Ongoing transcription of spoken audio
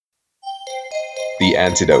The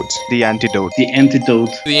Antidote. The Antidote. The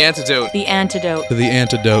Antidote. The Antidote. The Antidote. The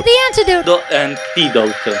Antidote. The Antidote. The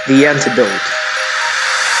Antidote. The Antidote.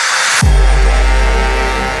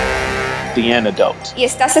 The Antidote. Y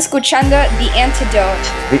estás escuchando The Antidote.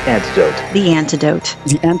 The Antidote. The Antidote.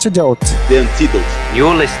 The Antidote. The Antidote.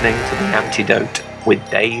 You're listening to The Antidote with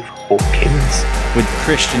Dave Hawkins. With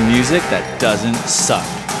Christian music that doesn't suck.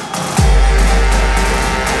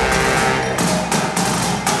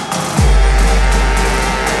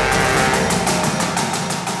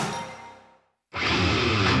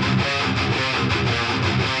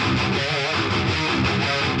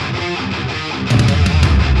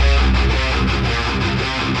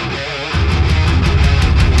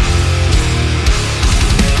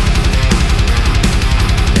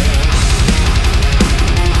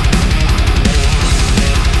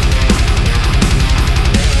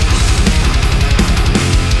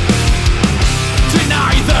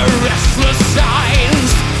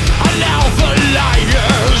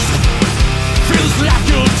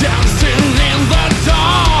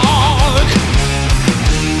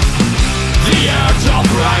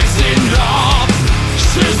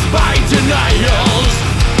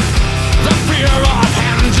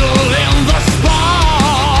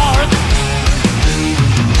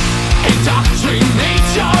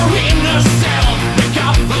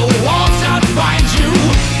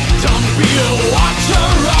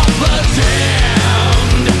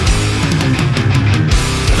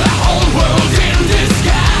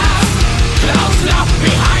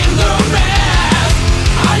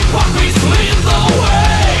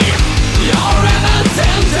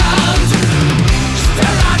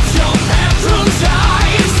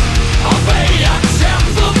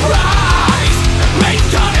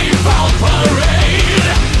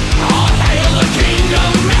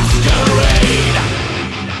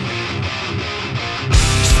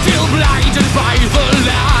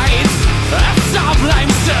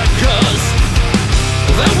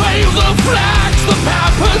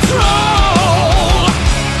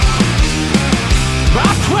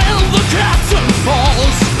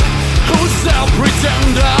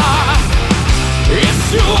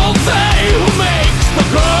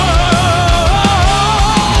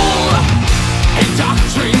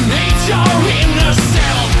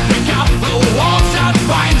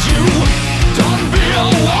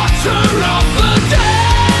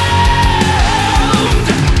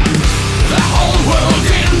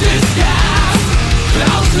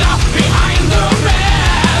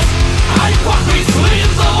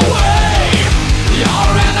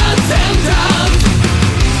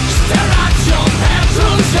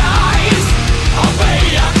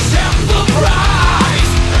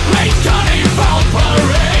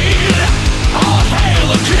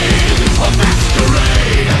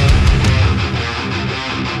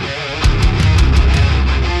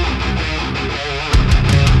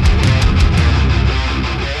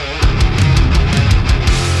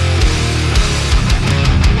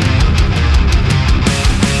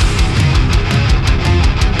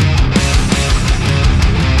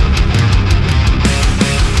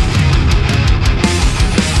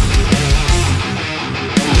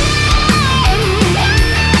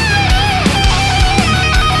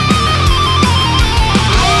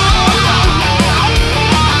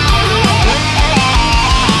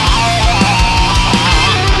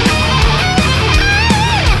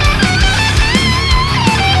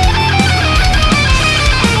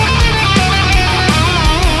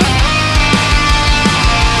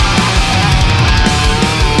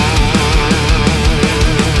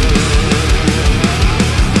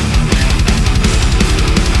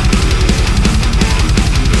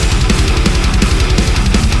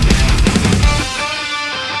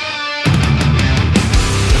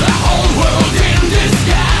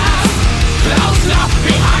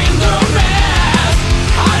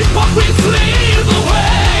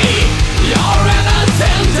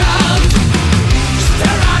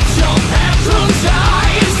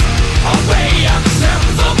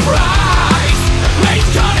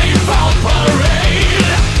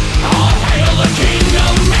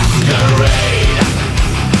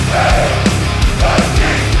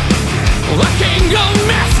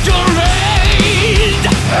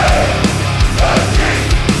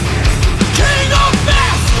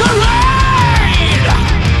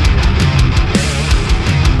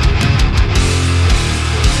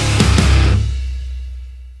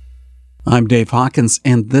 I'm Dave Hawkins,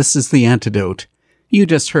 and this is The Antidote. You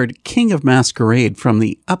just heard King of Masquerade from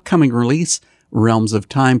the upcoming release, Realms of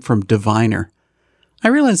Time from Diviner. I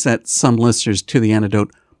realize that some listeners to The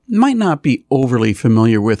Antidote might not be overly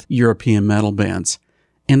familiar with European metal bands,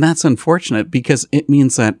 and that's unfortunate because it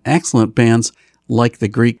means that excellent bands like the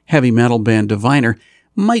Greek heavy metal band Diviner,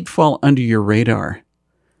 might fall under your radar.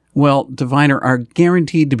 Well, Diviner are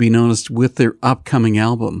guaranteed to be noticed with their upcoming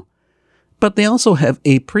album. But they also have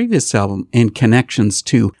a previous album and connections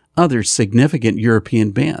to other significant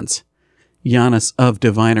European bands. Yannis of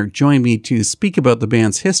Diviner joined me to speak about the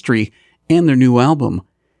band's history and their new album.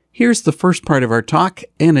 Here's the first part of our talk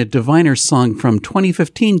and a Diviner song from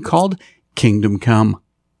 2015 called Kingdom Come.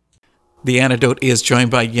 The Antidote is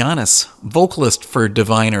joined by Yannis, vocalist for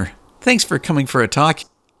Diviner. Thanks for coming for a talk.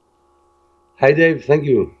 Hi Dave, thank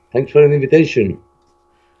you. Thanks for the invitation.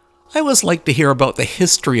 I always like to hear about the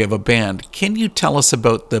history of a band. Can you tell us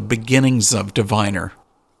about the beginnings of Diviner?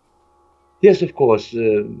 Yes, of course.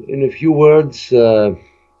 In a few words, the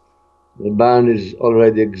band is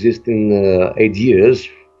already existing 8 years.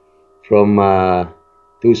 From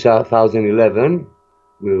 2011,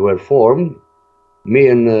 we were formed. Me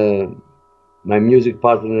and my music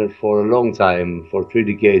partner for a long time, for 3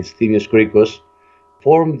 decades, Thimios Krikos,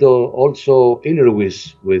 formed also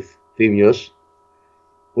Innerwish with Thimios.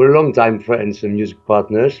 We're long-time friends and music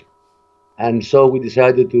partners, and so we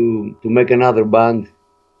decided to make another band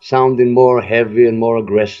sounding more heavy and more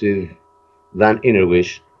aggressive than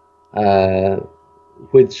Innerwish,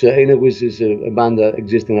 which Innerwish is a band that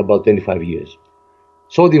exists in about 25 years.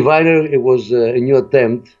 So Diviner, it was a new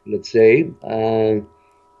attempt, let's say,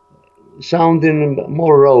 sounding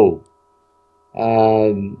more raw.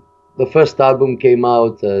 The first album came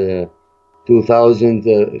out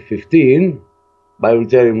 2015 by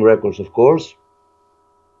Deuterium Records, of course.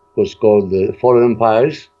 It was called Fallen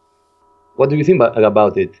Empires. What do you think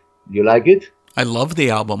about it? Do you like it? I love the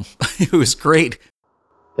album. It was great.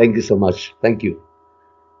 Thank you so much. Thank you.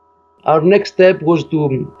 Our next step was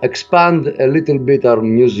to expand a little bit our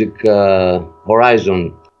music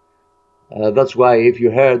horizon. That's why if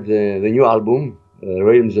you heard the new album,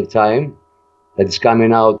 Realms of Time, that is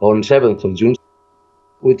coming out on 7th of June,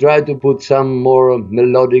 we tried to put some more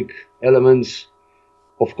melodic elements,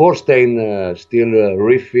 of course staying still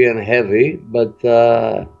riffy and heavy, but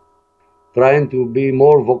trying to be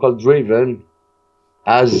more vocal driven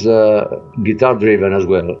as guitar driven as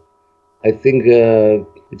well. I think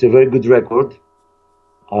it's a very good record.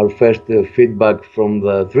 Our first feedback from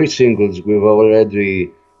the 3 singles we've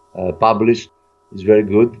already published is very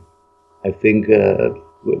good. I think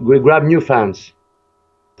we grab new fans.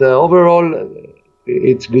 Overall,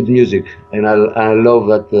 it's good music, and I love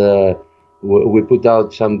that we put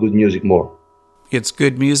out some good music more. It's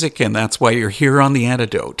good music, and that's why you're here on The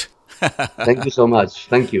Antidote. Thank you so much.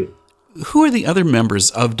 Thank you. Who are the other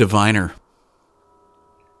members of Diviner?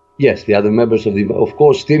 Yes, the other members of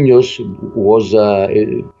course, Thimios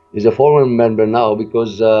is a former member now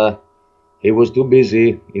because he was too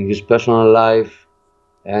busy in his personal life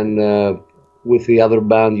and with the other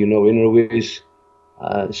band, Innerwish.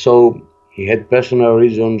 So he had personal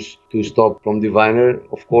reasons to stop from Diviner.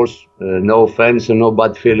 Of course, no offense and no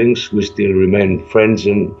bad feelings. We still remain friends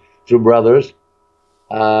and true brothers.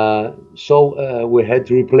 So we had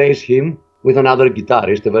to replace him with another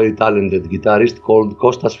guitarist, a very talented guitarist called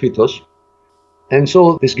Kostas Fitos. And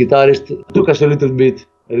so this guitarist took us a little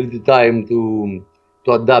time to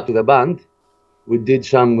adapt to the band. We did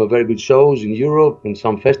some very good shows in Europe and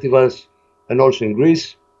some festivals and also in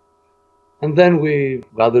Greece. And then we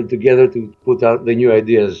gathered together to put out the new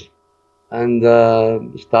ideas and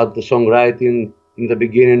start the songwriting in the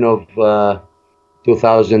beginning of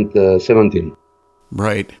 2017.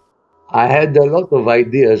 Right. I had a lot of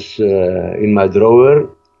ideas in my drawer,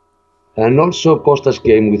 and also Kostas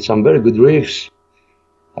came with some very good riffs.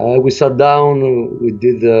 We sat down, we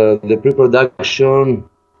did the pre-production,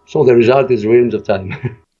 so the result is Realms of Time.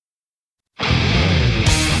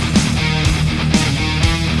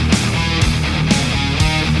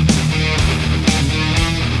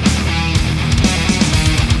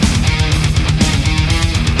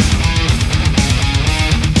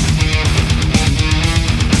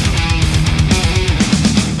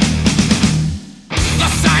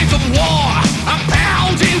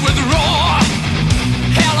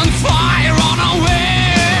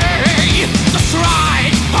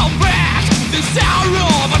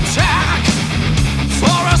 Sorrow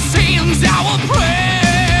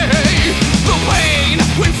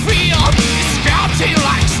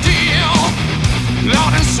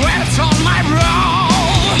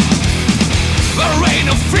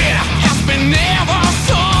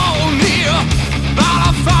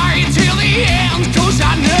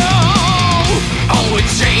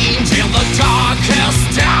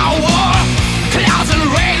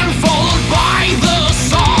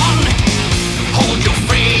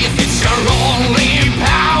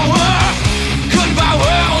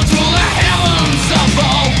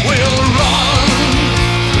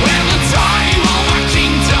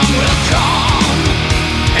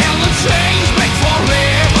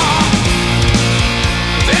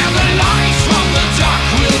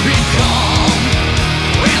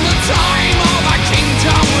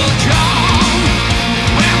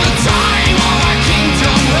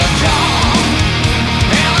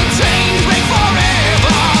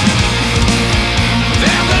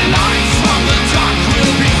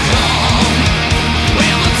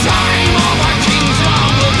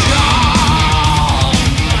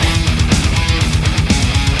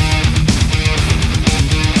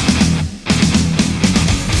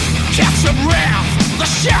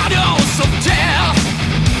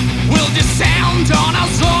will descend on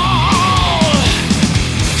us all.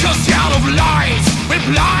 'Cause out of light, we're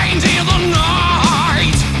blind in the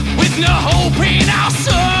night, with no hope in our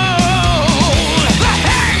soul. The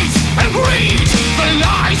hate and greed, the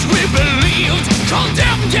lies we believed,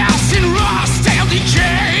 condemned us in rust and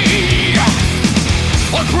decay.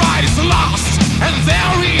 All pride is lost, and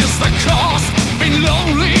there is the cost. Been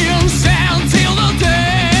lonely and sad till the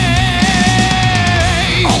day.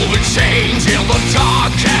 All will change in the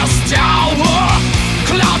darkest hour.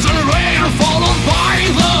 Clouds and rain followed by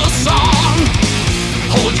the sun.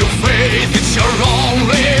 Hold your faith, it's your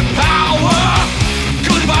only power.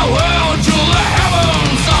 Goodbye world, to the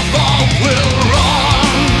heavens above will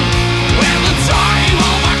run. When the time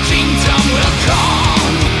of our kingdom will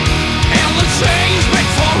come, and the change break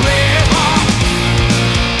forever,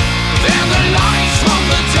 then the light from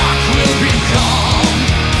the dark will become.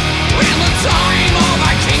 When the time of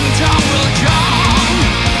our kingdom will come,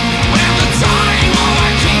 when the time of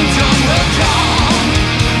our kingdom will come,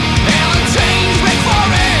 and the change break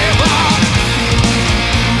forever,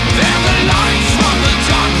 then the light from the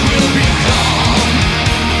dark will become.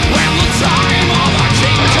 When the time of our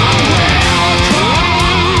kingdom will come.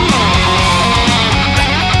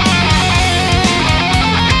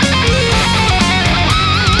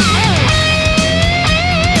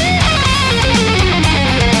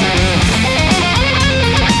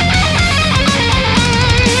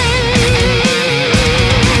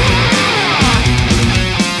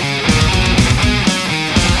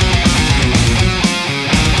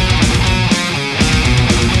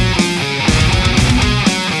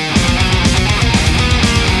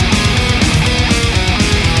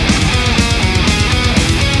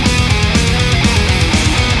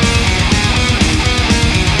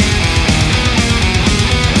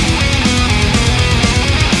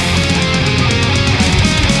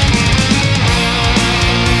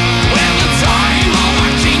 When the time of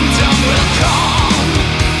our kingdom will come,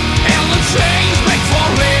 and the change break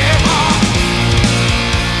forever,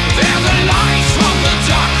 then the light from the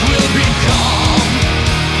dark will become.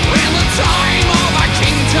 When the time of our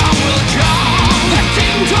kingdom will come, the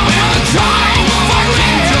kingdom will time of our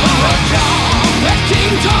kingdom will come, the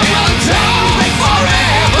kingdom will change break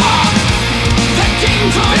forever, the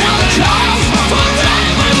kingdom will time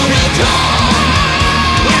forever will come.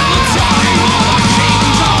 When the time of our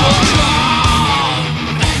kingdom will come,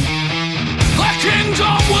 the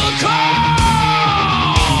kingdom will come.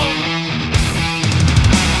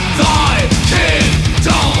 Thy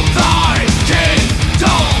kingdom, thy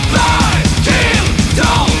kingdom, thy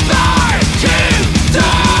kingdom, thy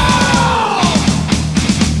kingdom.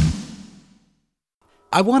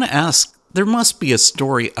 I want to ask, there must be a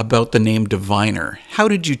story about the name Diviner. How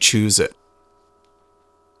did you choose it?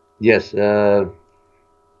 Yes, I've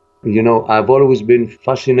always been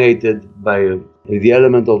fascinated by the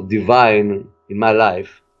element of divine in my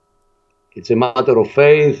life. It's a matter of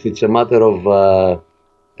faith, it's a matter of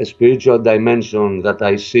a spiritual dimension that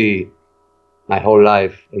I see my whole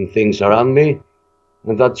life and things around me.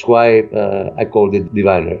 And that's why I called it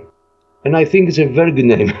Diviner. And I think it's a very good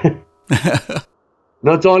name.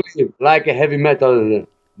 Not only like a heavy metal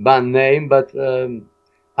band name, but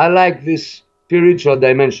I like this spiritual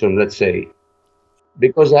dimension, let's say.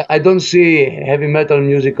 Because I don't see heavy metal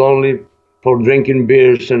music only for drinking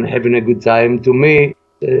beers and having a good time. To me,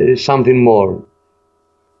 something more.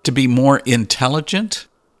 To be more intelligent?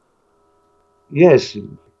 Yes,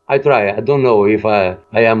 I try. I don't know if I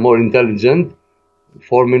am more intelligent,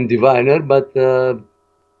 forming Diviner, but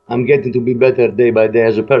I'm getting to be better day by day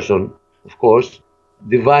as a person, of course.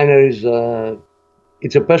 Diviner is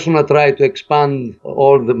it's a person I try to expand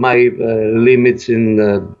all my limits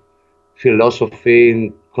in philosophy,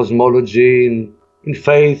 in cosmology, in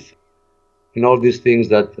faith, in all these things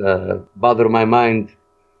that bother my mind.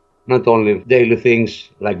 Not only daily things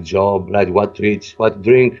like job, like what to eat, what to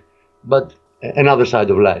drink, but another side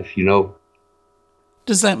of life,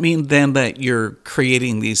 Does that mean then that you're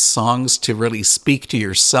creating these songs to really speak to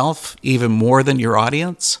yourself even more than your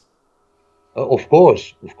audience? Of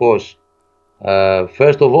course, of course.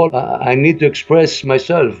 First of all, I need to express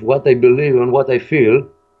myself, what I believe and what I feel.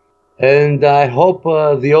 And I hope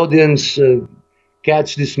the audience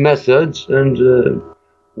catch this message and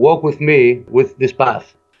walk with me with this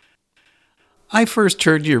path. I first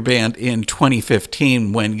heard your band in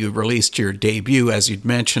 2015 when you released your debut, as you'd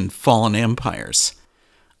mentioned, Fallen Empires.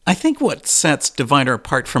 I think what sets Diviner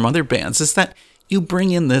apart from other bands is that you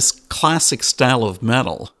bring in this classic style of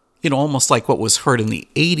metal, almost like what was heard in the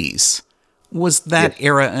 80s. Was that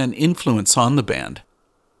era an influence on the band?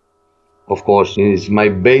 Of course, it's my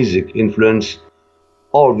basic influence.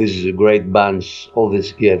 all these great bands, all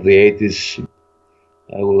this, yeah, the 80s.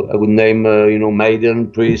 I would name,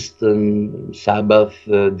 Maiden, Priest, and Sabbath,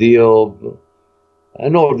 Dio,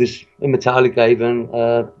 and all this, Metallica even,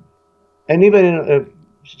 and even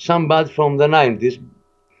some bands from the 90s.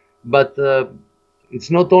 But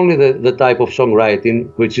it's not only the type of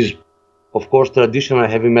songwriting, which is, of course, traditional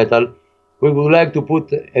heavy metal. We would like to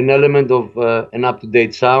put an element of an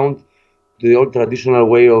up-to-date sound to the old traditional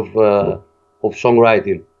way of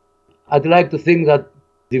songwriting. I'd like to think that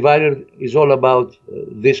Diviner is all about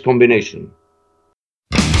this combination.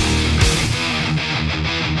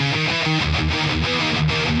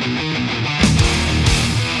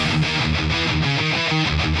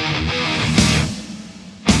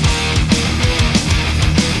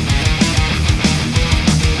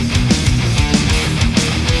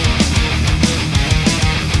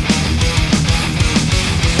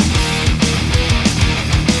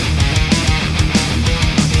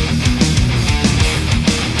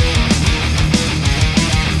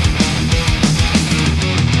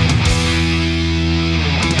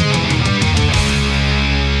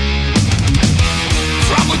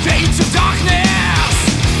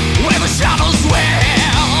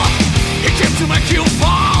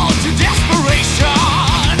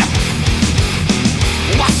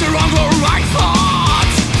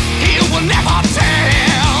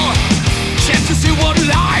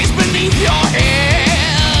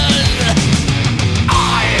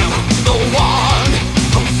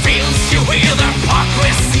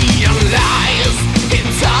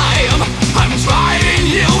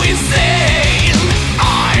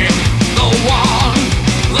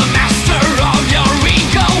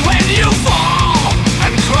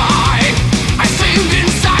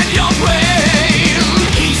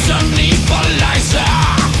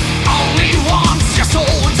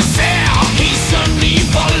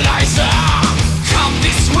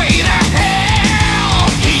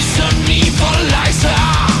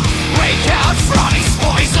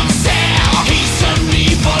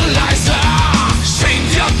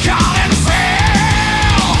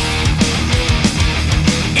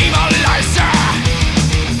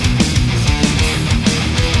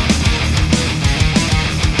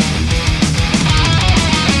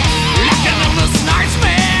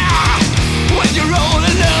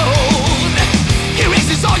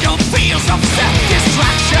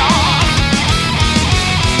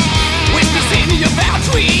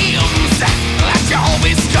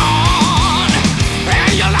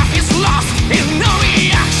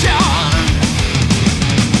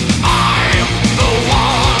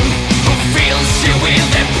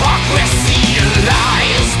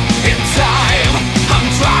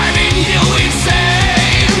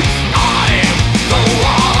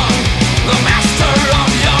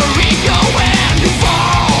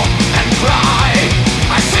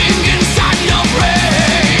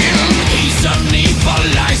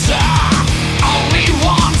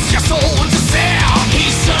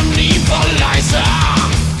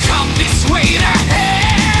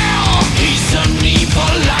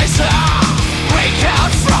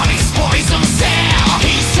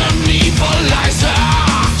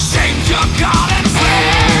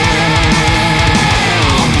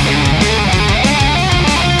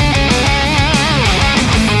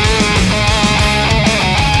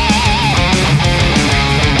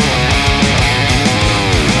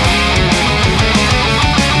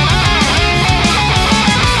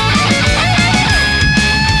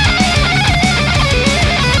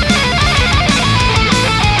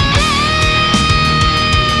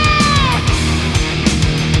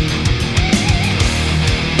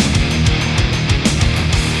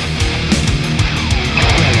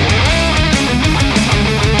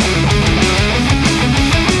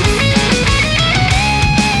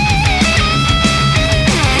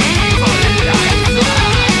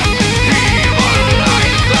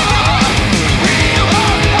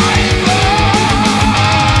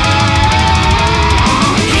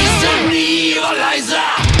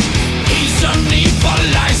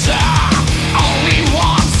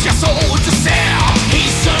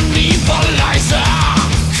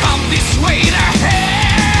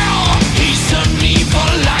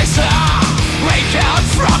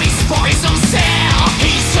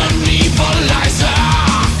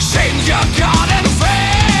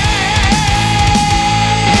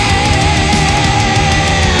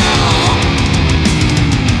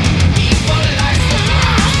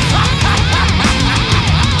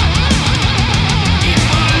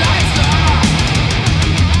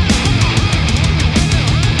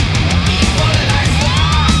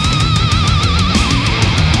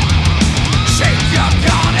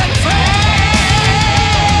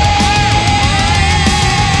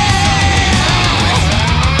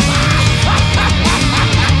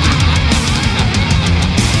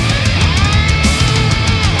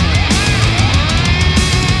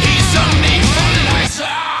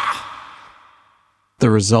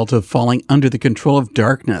 result of falling under the control of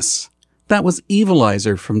darkness. That was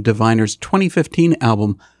Evilizer from Diviner's 2015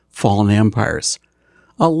 album, Fallen Empires.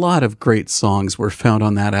 A lot of great songs were found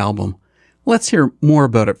on that album. Let's hear more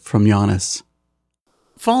about it from Giannis.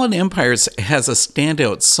 Fallen Empires has a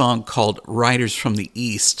standout song called Riders from the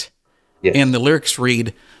East. Yes. And the lyrics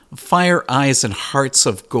read, "Fire eyes and hearts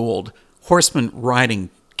of gold, horsemen riding,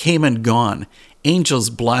 came and gone, angels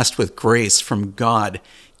blessed with grace from God,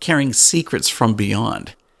 carrying secrets from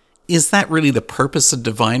beyond." Is that really the purpose of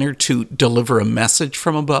Diviner, to deliver a message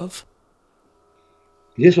from above?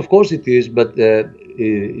 Yes, of course it is, but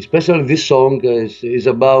especially this song is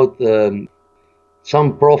about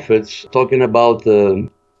some prophets talking about the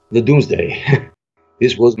doomsday.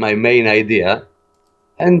 This was my main idea,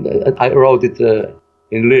 and I wrote it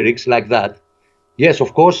in lyrics like that. Yes,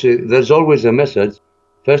 of course, there's always a message.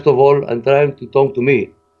 First of all, I'm trying to talk to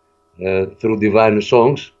me through Diviner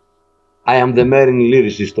songs. I am the main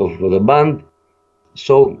lyricist of the band,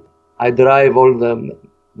 so I drive all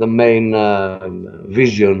the main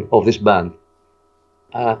vision of this band.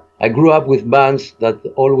 I grew up with bands that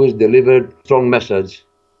always delivered strong message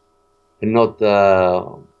and not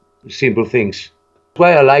simple things. That's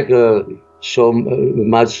why I like so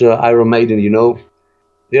much Iron Maiden, you know.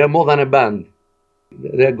 They are more than a band.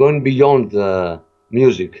 They're going beyond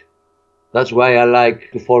music. That's why I like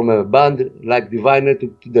to form a band like Diviner to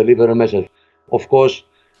deliver a message. Of course,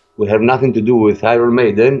 we have nothing to do with Iron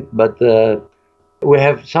Maiden, but we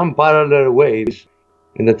have some parallel ways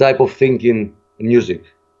in the type of thinking in music.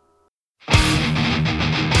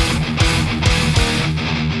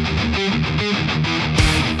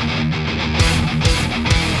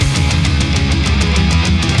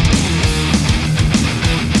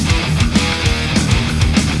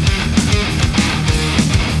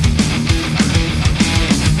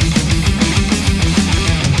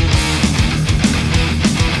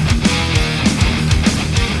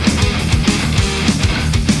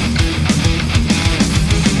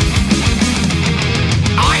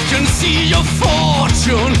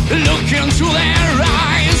 Look into their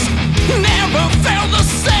eyes. Never felt the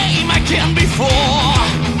same again before.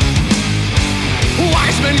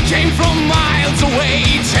 Wise men came from miles away,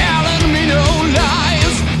 telling me no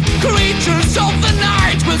lies. Creatures of the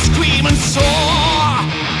night will scream and soar.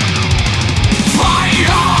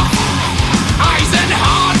 Fire, eyes and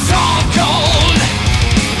hearts of gold.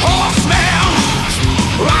 Horsemen,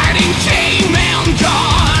 riding came and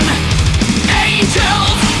gone.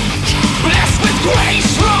 Angels, blessed with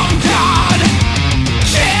grace from God,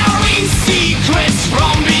 carrying secrets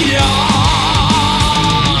from beyond.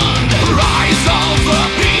 Rise of the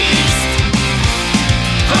beast,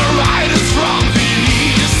 the riders from the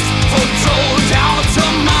east, foretold our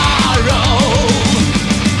tomorrow.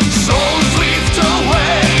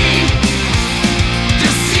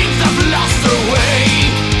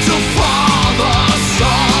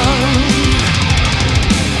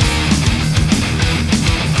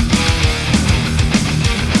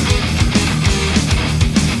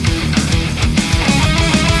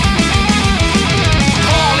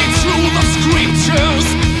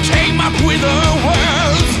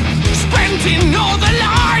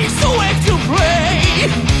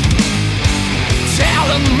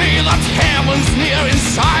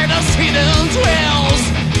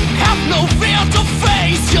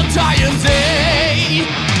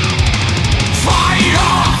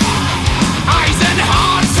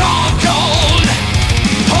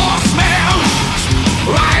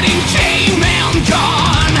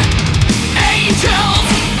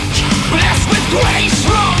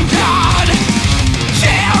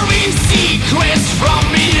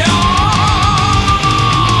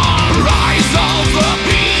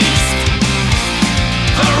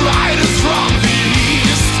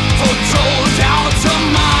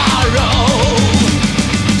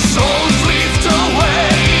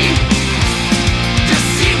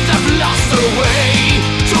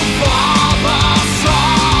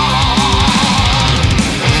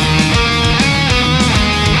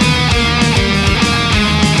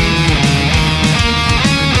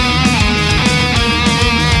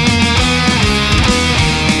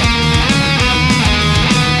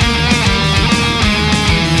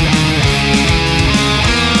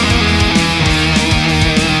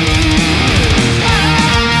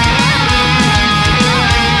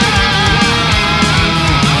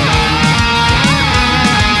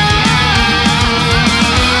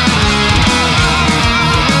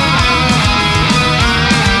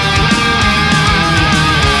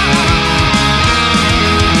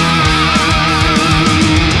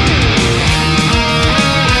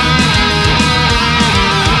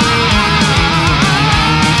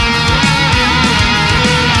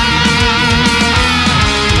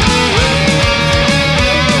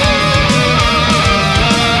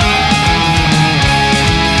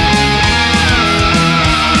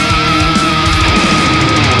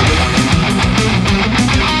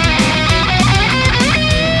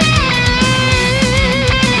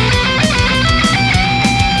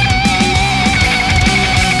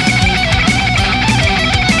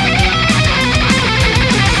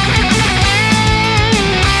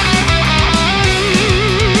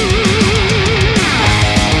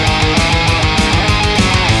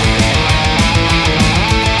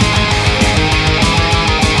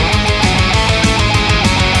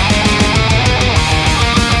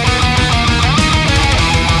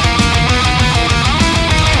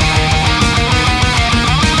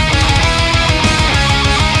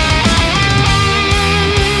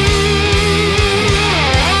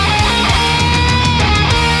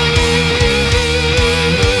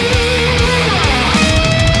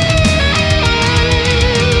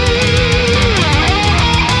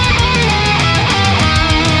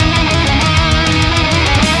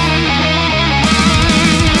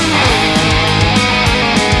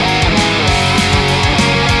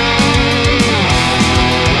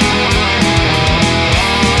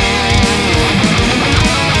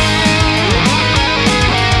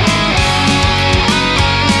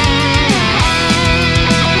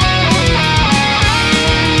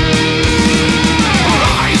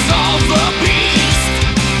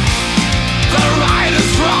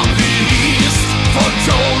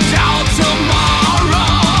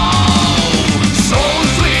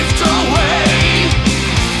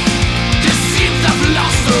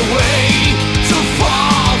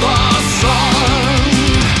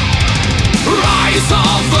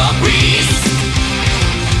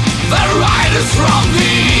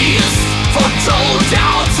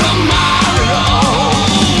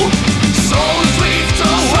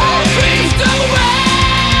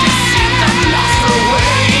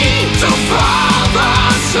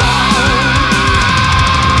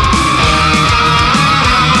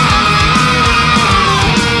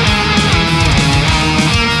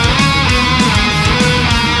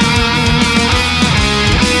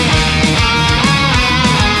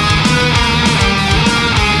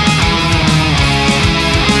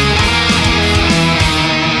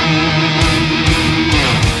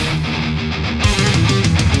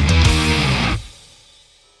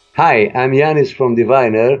 Hi, I'm Yanis from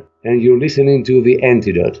Diviner, and you're listening to The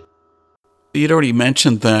Antidote. You'd already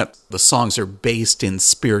mentioned that the songs are based in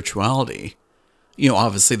spirituality.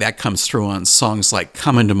 Obviously that comes through on songs like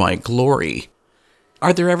Come Into My Glory.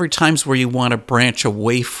 Are there ever times where you want to branch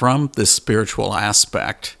away from the spiritual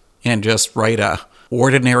aspect and just write a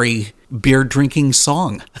ordinary beer drinking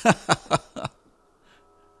song?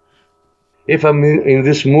 If I'm in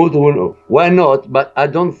this mood, why not? But I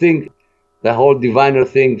don't think the whole Diviner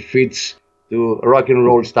thing fits to rock and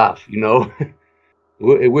roll stuff,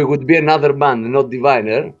 we would be another band, not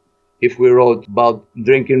Diviner, if we wrote about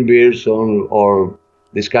drinking beers or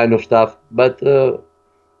this kind of stuff. But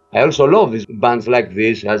I also love these bands like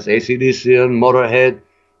this, as AC/DC and Motorhead,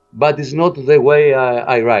 but it's not the way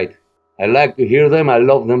I write. I like to hear them, I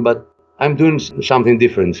love them, but I'm doing something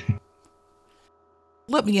different.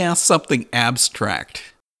 Let me ask something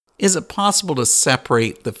abstract. Is it possible to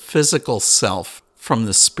separate the physical self from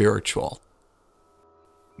the spiritual?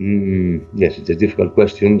 Yes, it's a difficult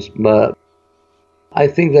question, but I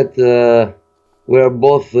think that we're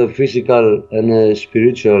both physical and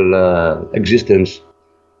spiritual existence.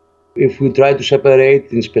 If we try to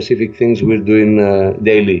separate in specific things we're doing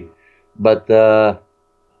daily, but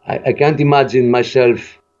I can't imagine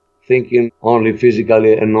myself thinking only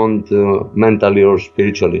physically and not mentally or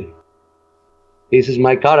spiritually. This is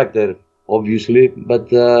my character, obviously,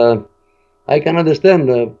 but I can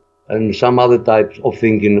understand and some other types of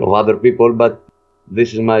thinking of other people, but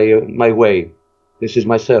this is my way. This is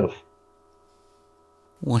myself.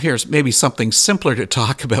 Well, here's maybe something simpler to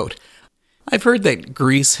talk about. I've heard that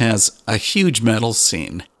Greece has a huge metal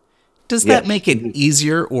scene. Does that make it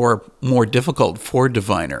easier or more difficult for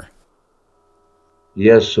Diviner?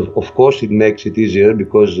 Yes, of course it makes it easier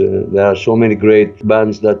because there are so many great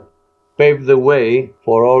bands that pave the way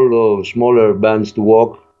for all the smaller bands to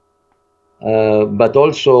walk. But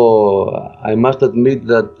also, I must admit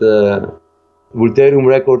that Volterium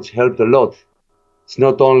Records helped a lot. It's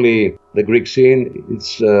not only the Greek scene,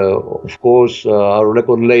 it's of course our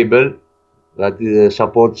record label that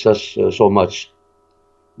supports us so much.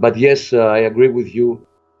 But yes, I agree with you.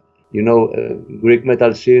 Greek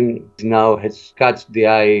metal scene now has catched the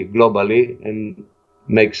eye globally and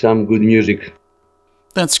makes some good music.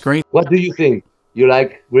 That's great. What do you think? You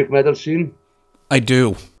like Greek metal scene? I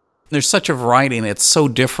do. There's such a variety, and it's so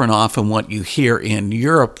different often what you hear in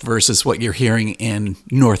Europe versus what you're hearing in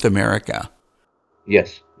North America.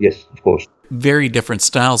 Yes, of course. Very different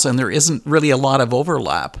styles, and there isn't really a lot of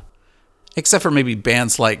overlap, except for maybe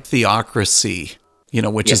bands like Theocracy,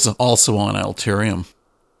 which is also on Alterium.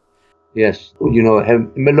 Yes,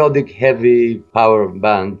 melodic, heavy power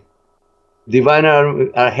band. Diviner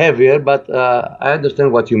are heavier, but I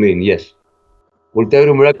understand what you mean, yes.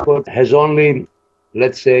 Volterium Record has only,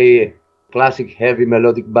 let's say, classic heavy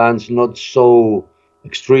melodic bands, not so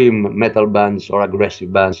extreme metal bands or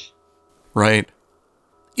aggressive bands. Right.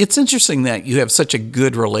 It's interesting that you have such a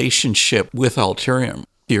good relationship with Alterium,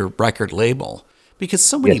 your record label, because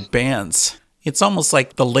so many bands, it's almost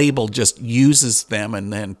like the label just uses them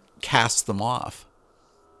and then casts them off.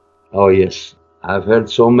 Oh, yes. I've heard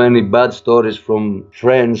so many bad stories from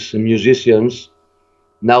friends and musicians.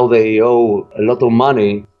 Now they owe a lot of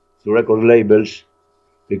money to record labels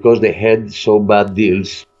because they had so bad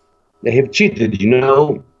deals. They have cheated,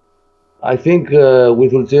 I think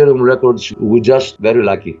with Volterium Records, we're just very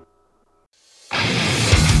lucky.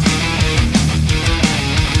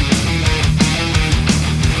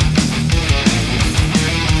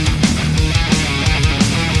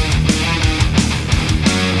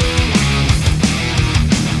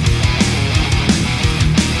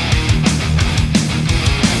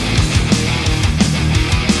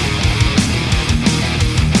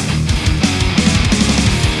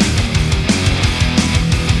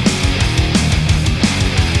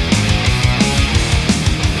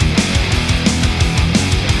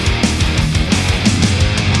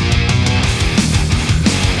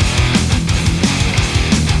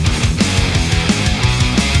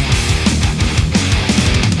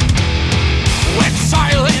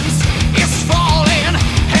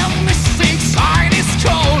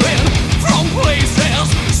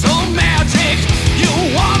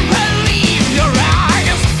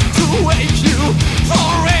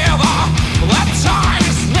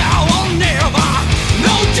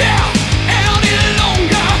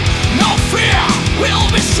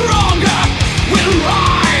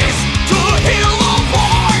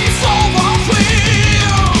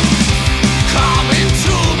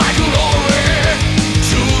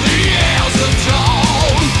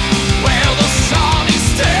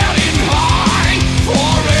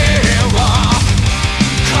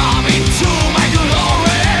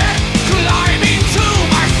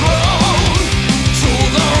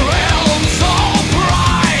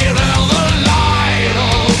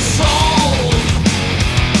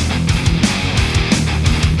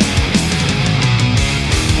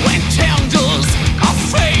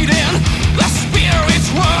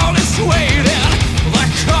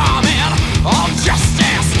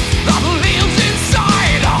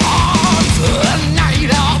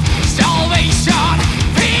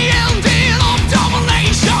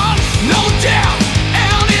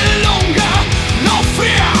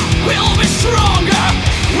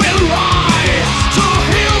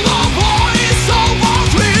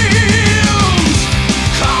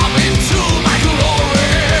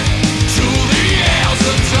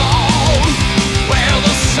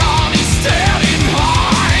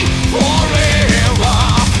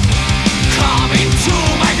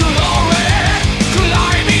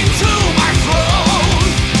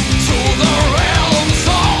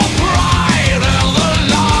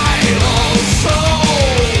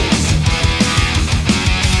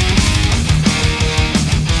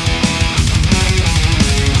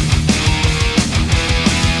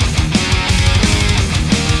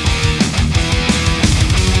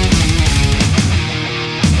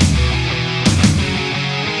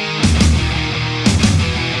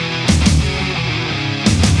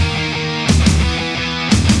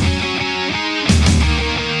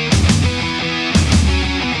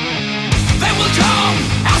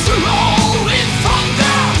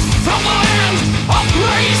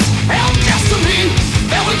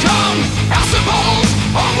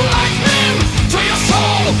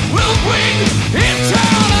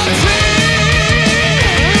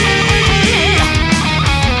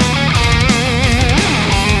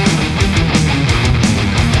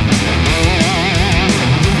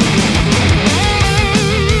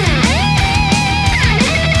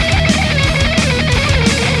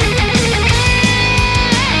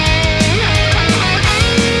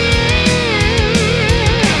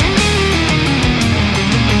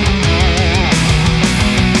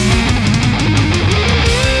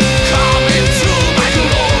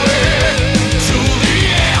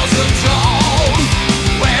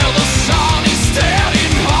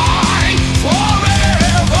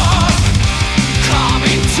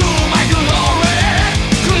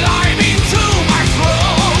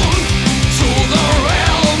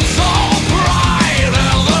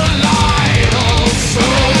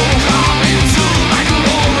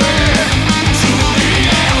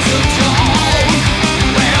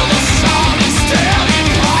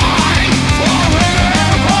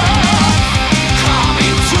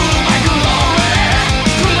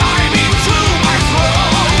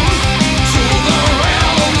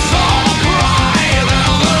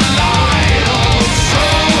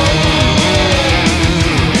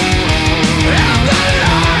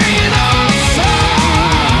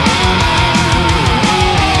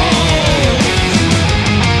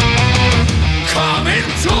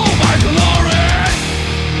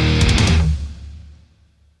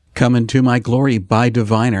 Come Into My Glory by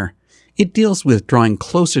Diviner. It deals with drawing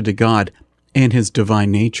closer to God and his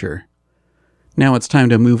divine nature. Now it's time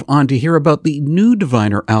to move on to hear about the new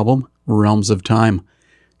Diviner album, Realms of Time.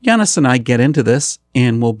 Giannis and I get into this,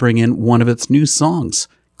 and we'll bring in one of its new songs,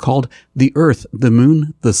 called The Earth, the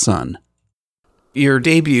Moon, the Sun. Your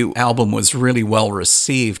debut album was really well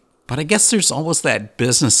received, but I guess there's always that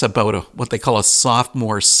business about what they call a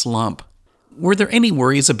sophomore slump. Were there any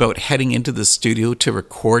worries about heading into the studio to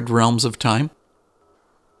record Realms of Time?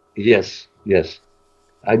 Yes.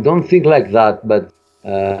 I don't think like that, but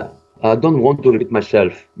I don't want to repeat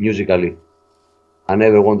myself musically. I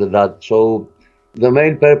never wanted that. So the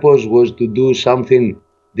main purpose was to do something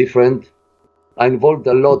different. I involved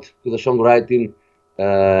a lot to the songwriting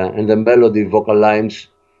and the melody vocal lines.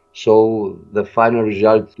 So the final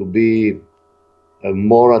result to be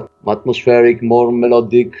more atmospheric, more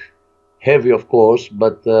melodic, heavy of course,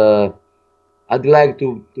 but I'd like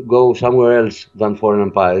to go somewhere else than Foreign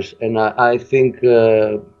Empires, and I think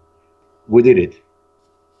we did it.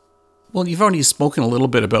 Well, you've already spoken a little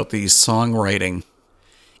bit about the songwriting.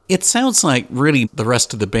 It sounds like really the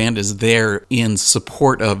rest of the band is there in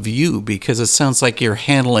support of you, because it sounds like you're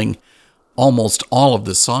handling almost all of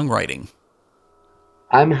the songwriting.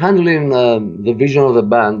 I'm handling the vision of the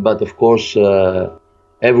band, but of course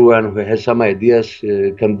everyone who has some ideas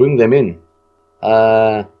can bring them in.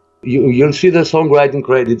 You'll see the songwriting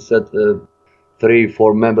credits that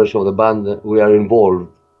 3-4 members of the band we are involved.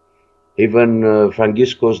 Even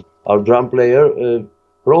Franciscos, our drum player,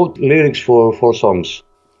 wrote lyrics for songs.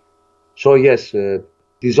 So yes,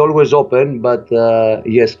 it's always open, but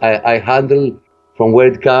yes, I handle from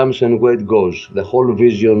where it comes and where it goes. The whole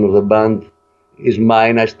vision of the band is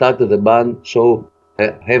mine. I started the band, so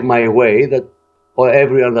I have my way that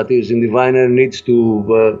everyone that is in Diviner needs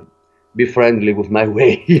to be friendly with my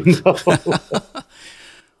way,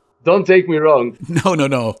 Don't take me wrong.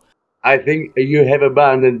 No. I think you have a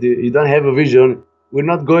band and you don't have a vision, we're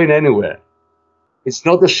not going anywhere. It's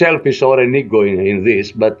not a selfish or an ego in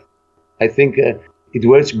this, but I think it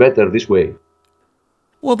works better this way.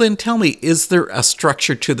 Well, then tell me, is there a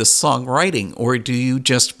structure to the songwriting, or do you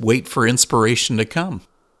just wait for inspiration to come?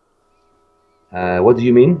 What do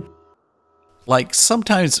you mean? Like,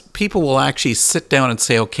 sometimes people will actually sit down and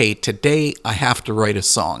say, okay, today I have to write a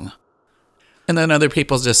song. And then other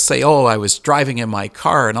people just say, oh, I was driving in my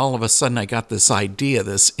car and all of a sudden I got this idea,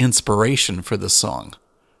 this inspiration for the song.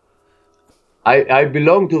 I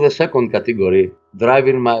belong to the second category,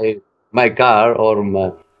 driving my car or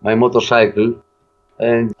my motorcycle,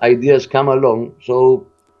 and ideas come along, so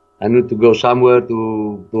I need to go somewhere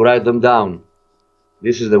to write them down.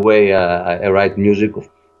 This is the way I write music.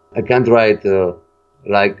 I can't write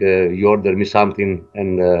like you order me something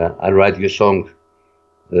and I'll write you a song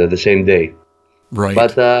the same day. Right.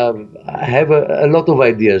 But I have a lot of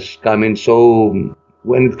ideas coming, so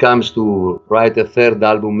when it comes to write a third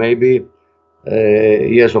album, maybe,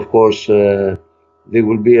 yes, of course, there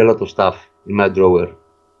will be a lot of stuff in my drawer.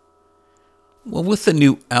 Well, with the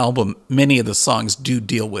new album, many of the songs do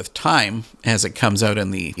deal with time, as it comes out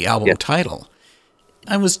in the album title.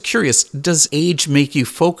 I was curious, does age make you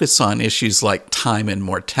focus on issues like time and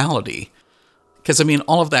mortality? Because, I mean,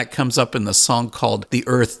 all of that comes up in the song called The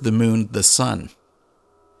Earth, the Moon, the Sun.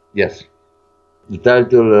 Yes. The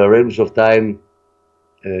title, Realms of Time,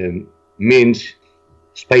 means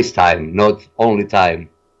space-time, not only time.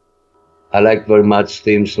 I like very much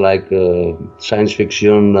themes like science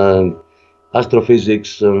fiction,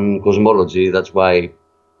 astrophysics, and cosmology. That's why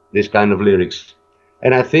this kind of lyrics.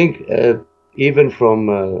 And I think even from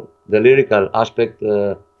the lyrical aspect,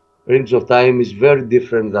 Rings of Time is very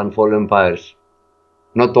different than Fallen Empires.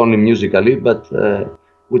 Not only musically, but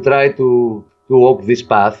we try to walk this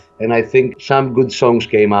path, and I think some good songs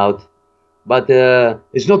came out. But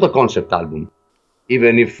it's not a concept album,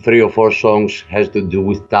 even if 3 or 4 songs has to do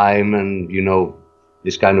with time and,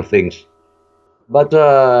 these kind of things. But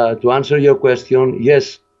to answer your question,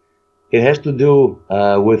 yes, it has to do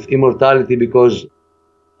with immortality, because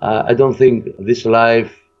I don't think this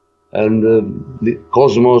life and the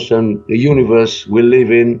cosmos and the universe we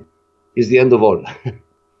live in is the end of all.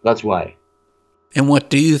 That's why. And what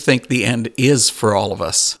do you think the end is for all of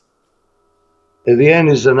us? The end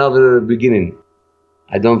is another beginning.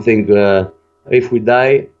 I don't think if we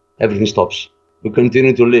die, everything stops. We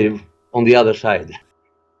continue to live on the other side.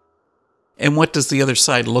 And what does the other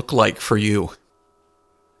side look like for you?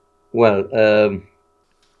 Well,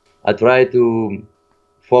 I try to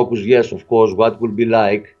focus, yes, of course, what will be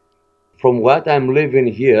like. From what I'm living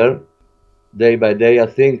here, day by day, I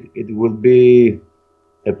think it will be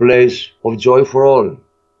a place of joy for all.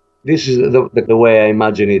 This is the way I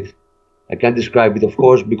imagine it. I can't describe it, of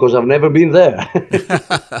course, because I've never been there.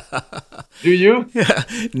 Do you?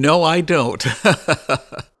 No, I don't.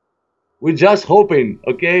 We're just hoping,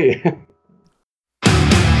 okay?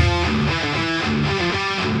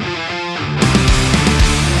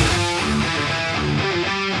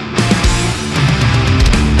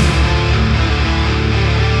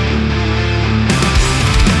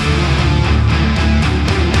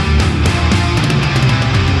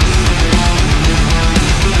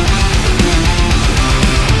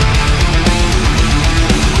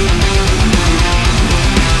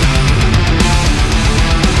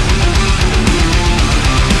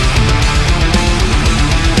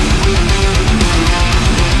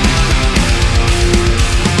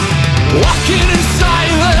 Walking in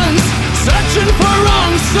silence, searching for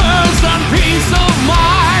answers and peace of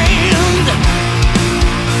mind.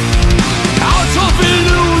 Out of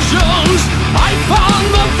illusions, I found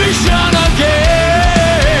the vision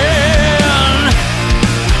again.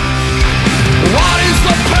 What is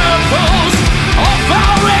the purpose of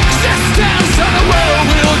our existence and where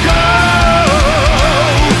we'll go?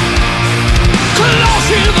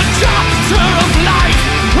 Closing the chapter of life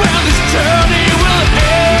where this journey will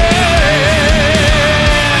end.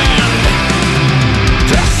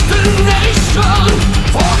 Destination,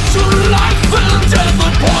 fortune, life and death, the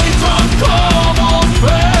point of common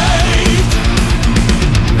fate.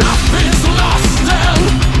 Nothing's lost and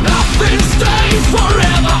nothing stays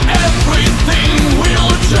forever, everything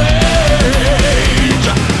will change.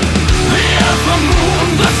 The earth, the moon,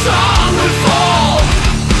 the sun will fall.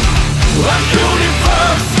 The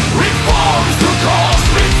universe reforms to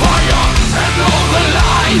cosmic fire, and all the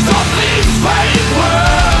lies of this fake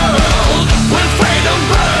world will fade and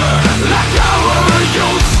burn like our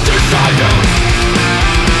youth's desire.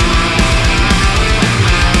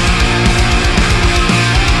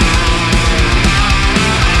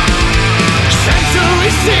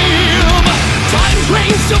 Centuries seem time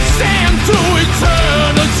grains of sand to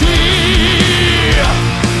eternity.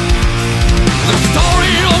 The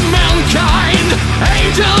story of mankind,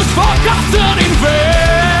 angels forgotten in vain.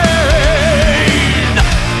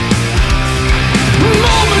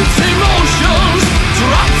 Moments, emotions,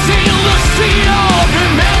 drops in the sea of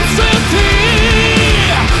immensity.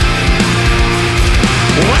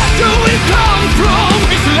 Where do we come from?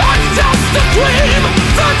 Is life just a dream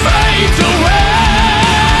that fades away?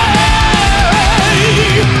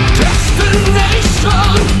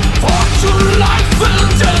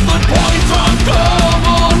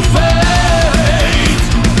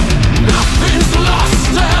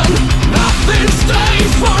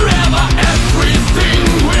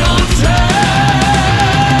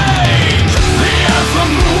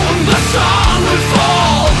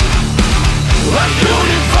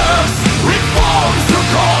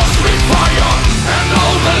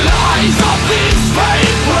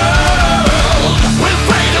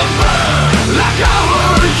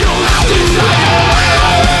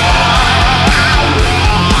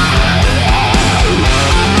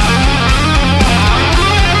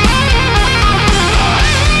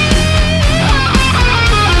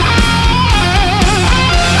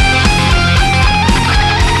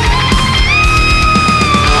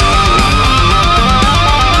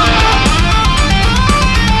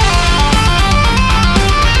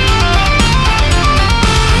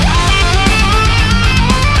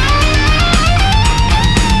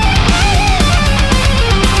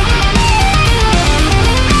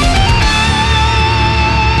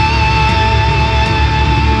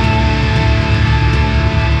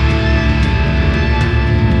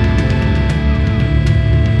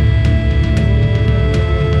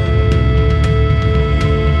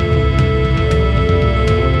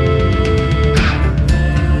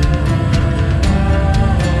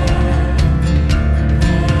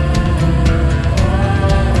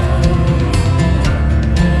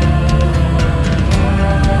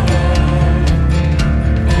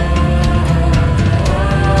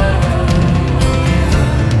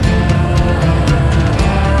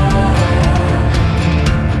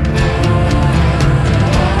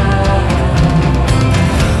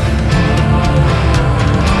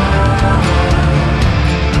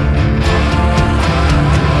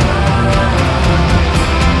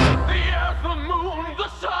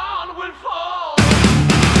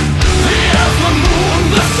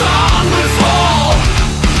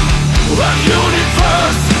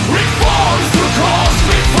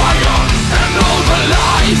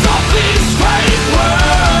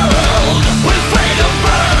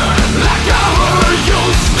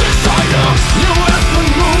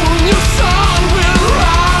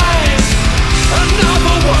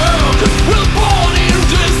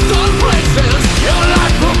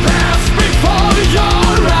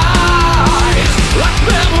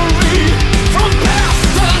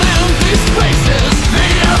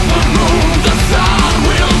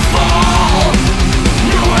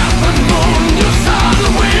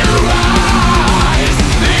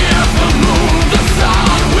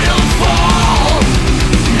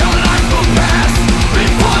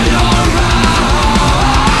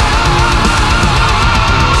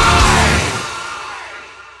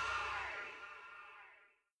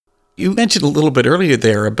 You mentioned a little bit earlier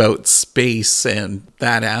there about space and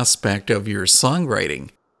that aspect of your songwriting.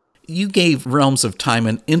 You gave Realms of Time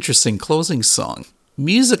an interesting closing song.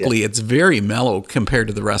 Musically, It's very mellow compared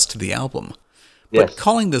to the rest of the album. But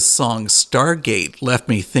calling this song Stargate left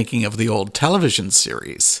me thinking of the old television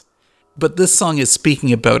series. But this song is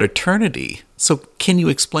speaking about eternity. So can you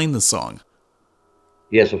explain the song?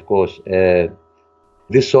 Yes, of course.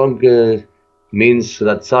 This song means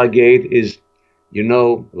that Stargate is,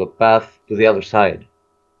 the path to the other side.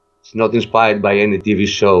 It's not inspired by any TV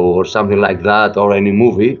show or something like that or any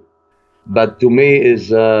movie. But to me is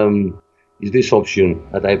this option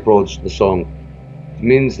that I approach the song. It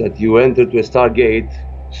means that you enter to a Stargate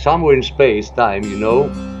somewhere in space, time,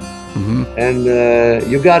 and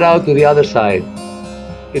you got out to the other side.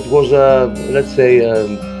 It was, let's say,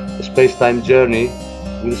 a space-time journey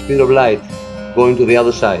with the speed of light, going to the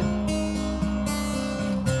other side.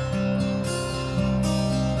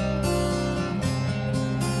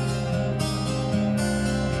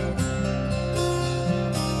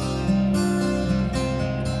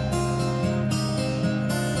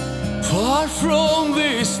 Far from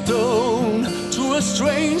this stone to a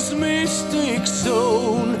strange mystic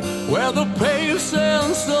zone where the pale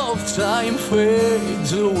sense of time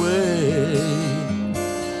fades away.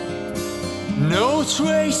 No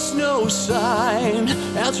trace, no sign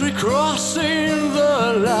as we crossing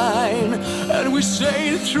the line, and we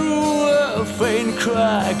sail through a faint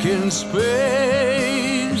crack in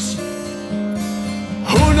space.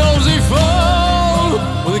 Who knows if all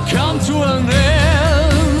will come to an end,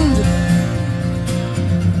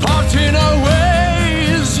 parting our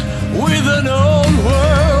ways with an old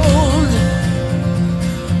world,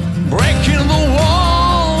 breaking the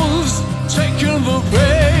walls, taking the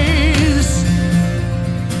pace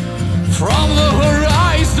from the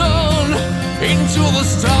horizon into the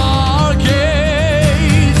Stargate.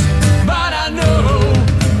 But I know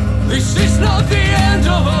this is not the end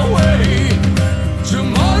of our way.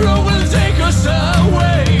 Tomorrow will take us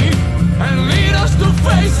away and lead us to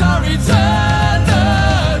face our eternity.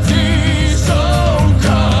 So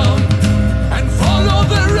come and follow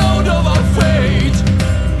the road of our fate.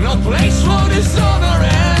 No place for dishonor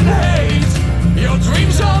and hate. Your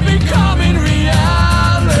dreams are becoming reality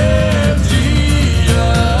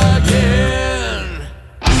again.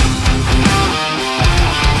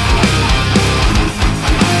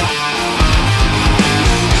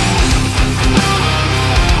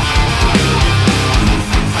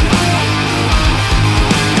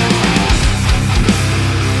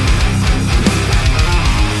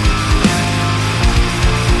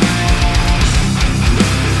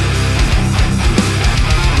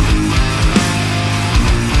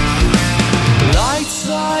 Light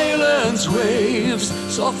silence waves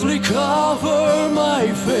softly cover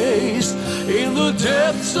my face. In the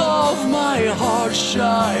depths of my heart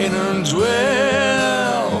shine and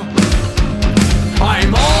dwell.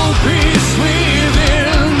 I'm all peace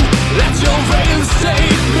within. Let your veils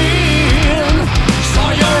take me in. So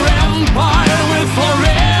your empire will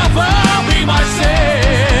forever be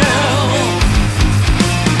myself.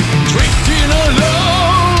 Drifting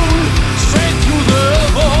alone, straight through the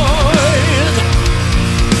void,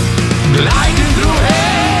 gliding through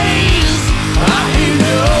haze, I hear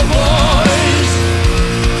your voice,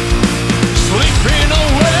 slipping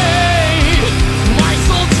away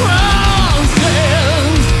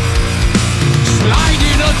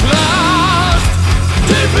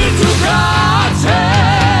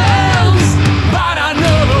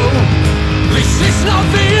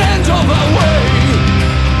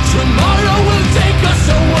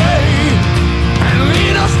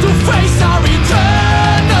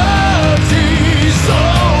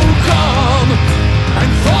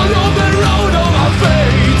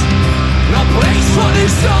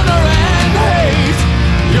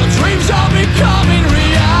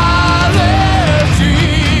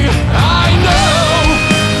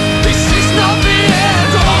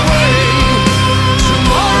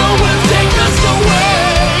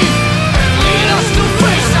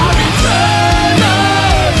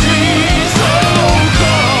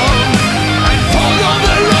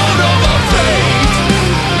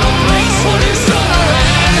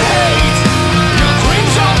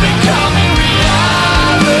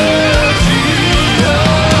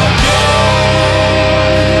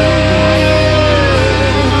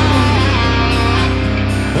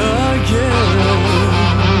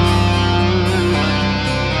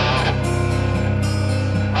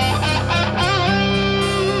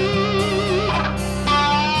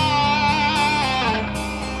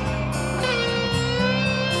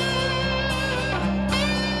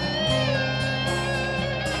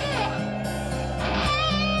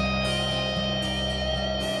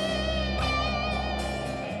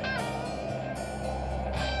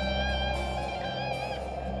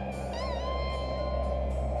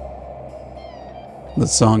The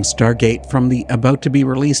song Stargate from the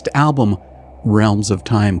about-to-be-released album Realms of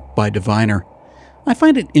Time by Diviner. I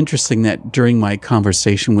find it interesting that during my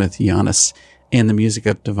conversation with Giannis and the music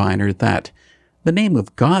of Diviner that the name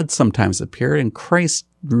of God sometimes appears and Christ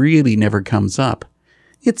really never comes up.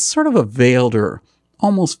 It's sort of a veiled or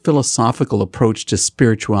almost philosophical approach to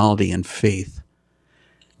spirituality and faith.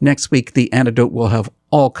 Next week, The Antidote will have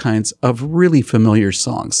all kinds of really familiar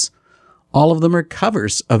songs. All of them are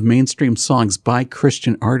covers of mainstream songs by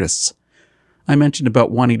Christian artists. I mentioned about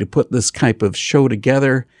wanting to put this type of show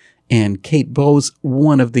together, and Kate Bowes,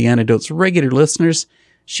 one of The Antidote's regular listeners,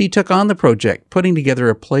 she took on the project, putting together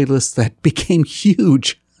a playlist that became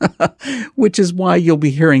huge, which is why you'll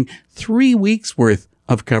be hearing 3 weeks' worth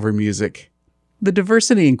of cover music. The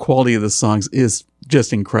diversity and quality of the songs is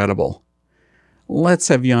just incredible. Let's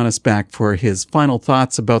have Giannis back for his final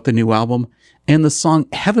thoughts about the new album and the song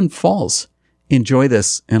Heaven Falls. Enjoy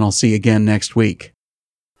this, and I'll see you again next week.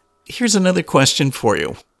 Here's another question for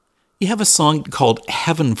you. You have a song called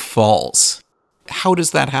Heaven Falls. How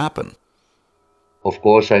does that happen? Of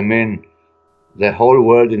course, I mean, the whole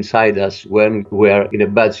world inside us when we are in a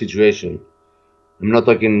bad situation. I'm not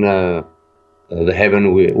talking the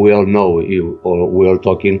heaven we all know or we are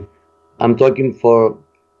talking. I'm talking for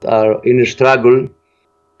our inner struggle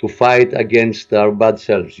to fight against our bad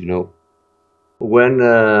selves, you know. When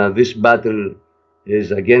this battle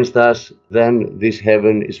is against us, then this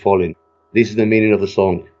heaven is falling. This is the meaning of the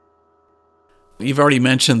song. You've already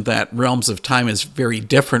mentioned that Realms of Time is very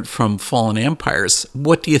different from Fallen Empires.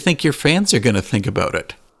 What do you think your fans are going to think about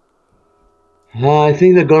it? I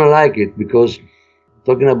think they're going to like it because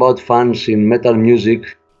talking about fans in metal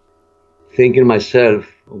music, thinking myself,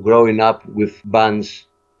 growing up with bands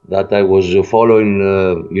that I was following,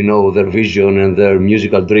 their vision and their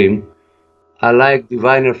musical dream, I like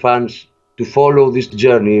Diviner fans to follow this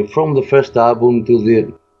journey from the first album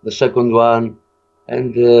to the second one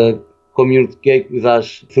and communicate with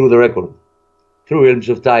us through the record, through Realms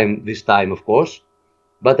of Time this time, of course.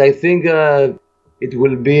 But I think it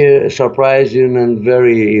will be a surprising and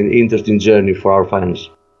very interesting journey for our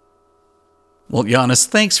fans. Well, Giannis,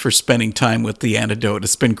 thanks for spending time with The Antidote.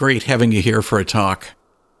 It's been great having you here for a talk.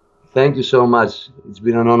 Thank you so much. It's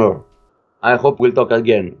been an honor. I hope we'll talk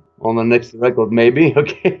again on the next record, maybe,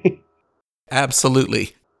 okay?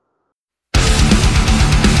 Absolutely.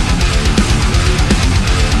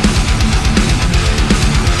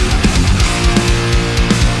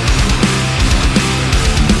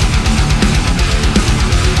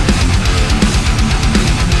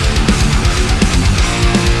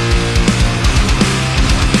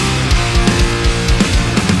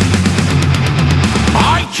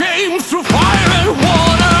 I came through fire.